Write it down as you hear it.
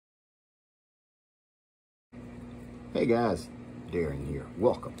Hey guys, Darren here.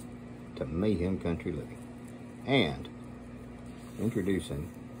 Welcome to Mayhem Country Living. And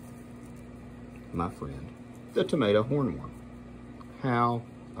introducing my friend, the tomato hornworm. How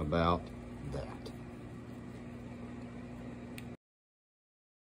about that?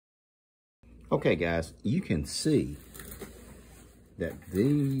 Okay guys, you can see that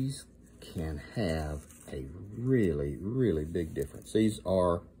these can have a really big difference. These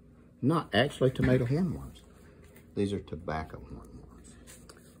are not actually tomato hornworms. These are tobacco hornworms.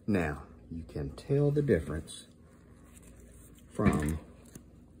 Now, you can tell the difference from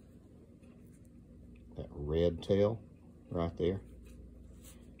that red tail right there.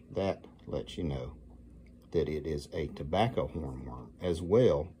 That lets you know that it is a tobacco hornworm, as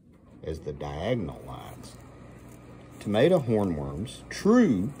well as the diagonal lines. Tomato hornworms,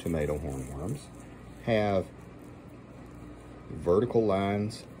 true tomato hornworms, have vertical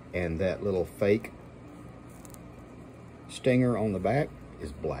lines, and that little fake stinger on the back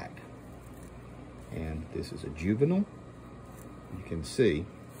is black. And this is a juvenile. You can see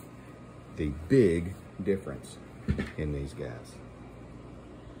the big difference in these guys.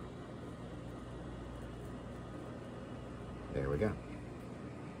 There we go.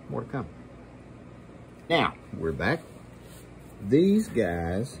 More to come. Now, we're back. These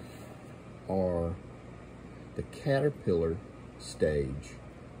guys are the caterpillar stage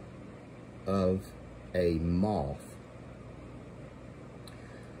of a moth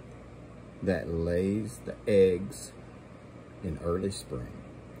that lays the eggs in early spring.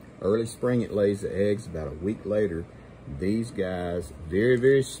 Early spring it lays the eggs. About a week later, these guys,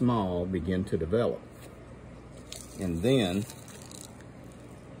 very small, begin to develop. And then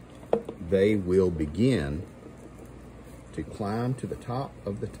they will begin to climb to the top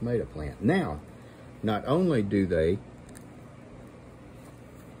of the tomato plant. Now, not only do they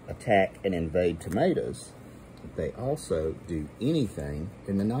attack and invade tomatoes, they also do anything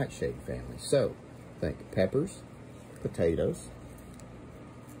in the nightshade family. So, think peppers, potatoes,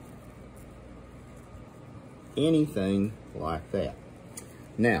 anything like that.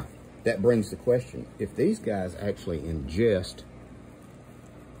 Now, that brings the question, if these guys actually ingest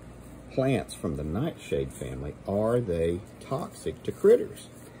plants from the nightshade family, are they toxic to critters?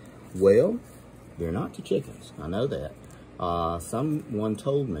 Well, they're not to chickens. I know that. Someone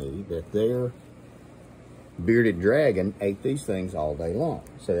told me that their bearded dragon ate these things all day long.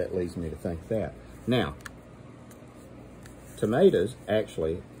 So that leads me to think that. Now, tomatoes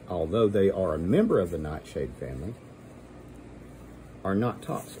actually, although they are a member of the nightshade family, are not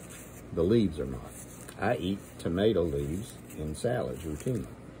toxic. The leaves are not. I eat tomato leaves in salads routinely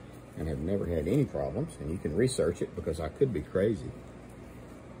and have never had any problems, and you can research it because I could be crazy.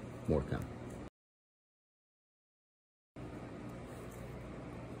 More to come.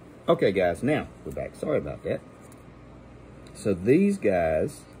 Okay guys, now we're back. Sorry about that. So these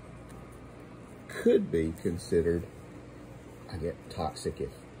guys could be considered, I get toxic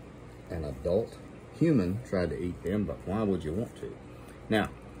if an adult human tried to eat them, but why would you want to? Now,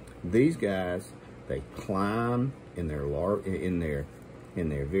 these guys, they climb in their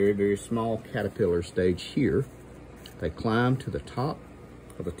very small caterpillar stage here. They climb to the top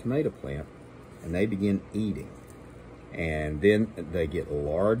of a tomato plant and they begin eating. And then they get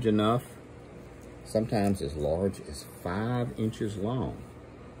large enough, sometimes as large as 5 inches long.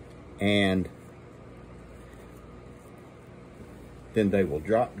 And then they will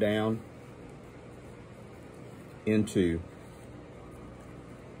drop down into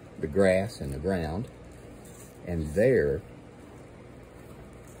the grass and the ground, and there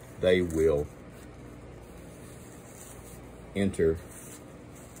they will enter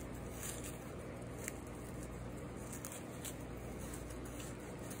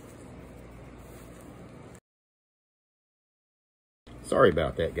Sorry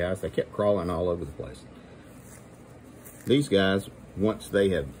about that, guys. They kept crawling all over the place. These guys, once they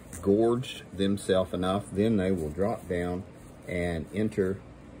have gorged themselves enough, then they will drop down and enter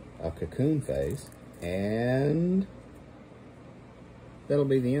a cocoon phase, and that'll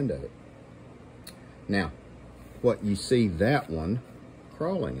be the end of it. Now, what you see that one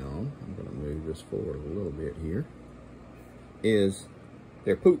crawling on, I'm going to move this forward a little bit here, is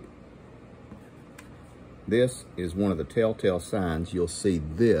their poop. This is one of the telltale signs. You'll see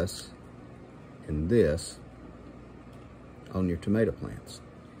this and this on your tomato plants.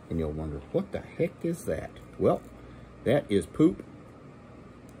 And you'll wonder, what the heck is that? Well, that is poop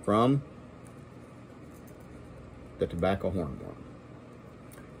from the tobacco hornworm.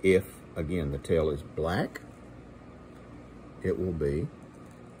 If, again, the tail is black, it will be,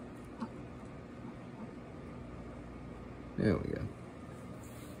 there we go,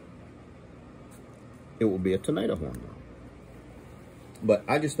 it will be a tomato hornworm. But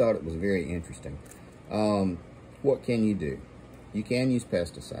I just thought it was very interesting. What can you do? You can use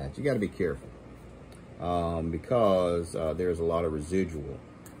pesticides. You got to be careful because there's a lot of residual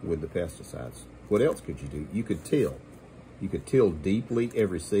with the pesticides. What else could you do? You could till. You could till deeply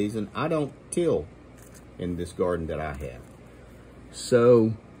every season. I don't till in this garden that I have.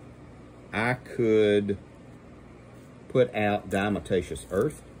 So I could put out diatomaceous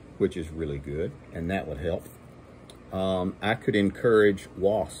earth, which is really good, and that would help. I could encourage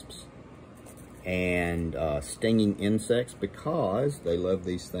wasps and stinging insects because they love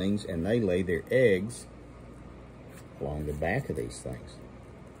these things and they lay their eggs along the back of these things.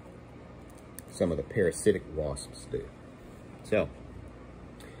 Some of the parasitic wasps do. So,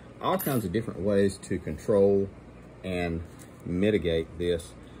 all kinds of different ways to control and mitigate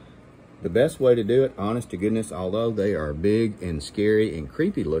this. The best way to do it, honest to goodness, although they are big and scary and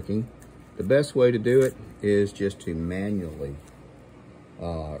creepy looking, the best way to do it is just to manually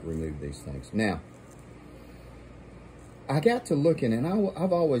remove these things. Now, I got to looking, and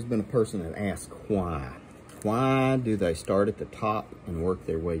I've always been a person that asks why. Why do they start at the top and work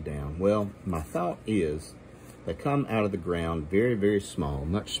their way down? Well, my thought is they come out of the ground very, very small,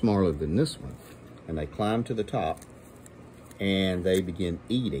 much smaller than this one, and they climb to the top, and they begin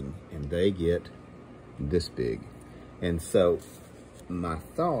eating, and they get this big. And so my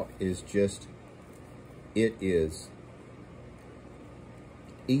thought is just, it is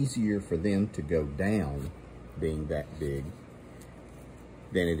easier for them to go down being that big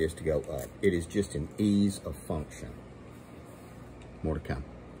than it is to go up. It is just an ease of function. More to come.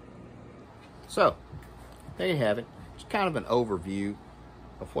 So, there you have it. It's kind of an overview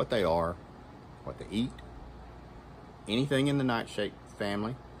of what they are, what they eat, anything in the nightshade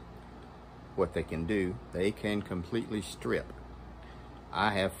family, what they can do. They can completely strip.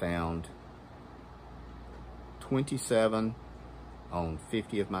 I have found 27 on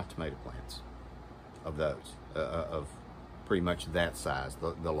 50 of my tomato plants of those, of pretty much that size,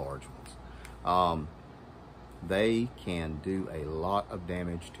 the large ones. They can do a lot of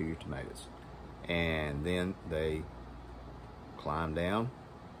damage to your tomatoes. And then they climb down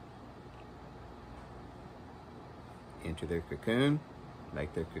into their cocoon,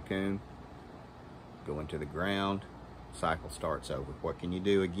 make their cocoon, go into the ground, cycle starts over. What can you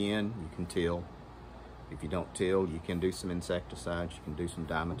do again? You can till. If you don't till, you can do some insecticides, you can do some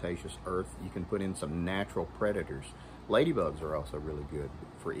diatomaceous earth, you can put in some natural predators. Ladybugs are also really good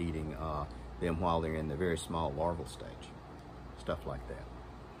for eating them while they're in the very small larval stage, stuff like that.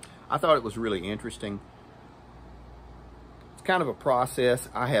 I thought it was really interesting. It's kind of a process.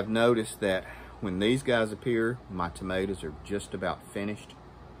 I have noticed that when these guys appear, my tomatoes are just about finished.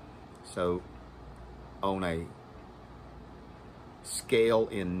 So on a scale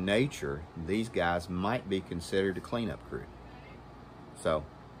in nature, these guys might be considered a cleanup crew. So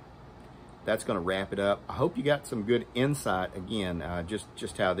that's going to wrap it up. I hope you got some good insight again,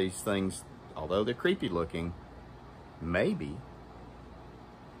 just how these things, although they're creepy looking, maybe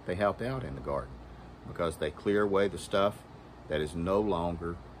they help out in the garden because they clear away the stuff that is no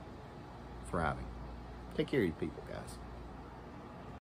longer thriving. Take care of you people, guys.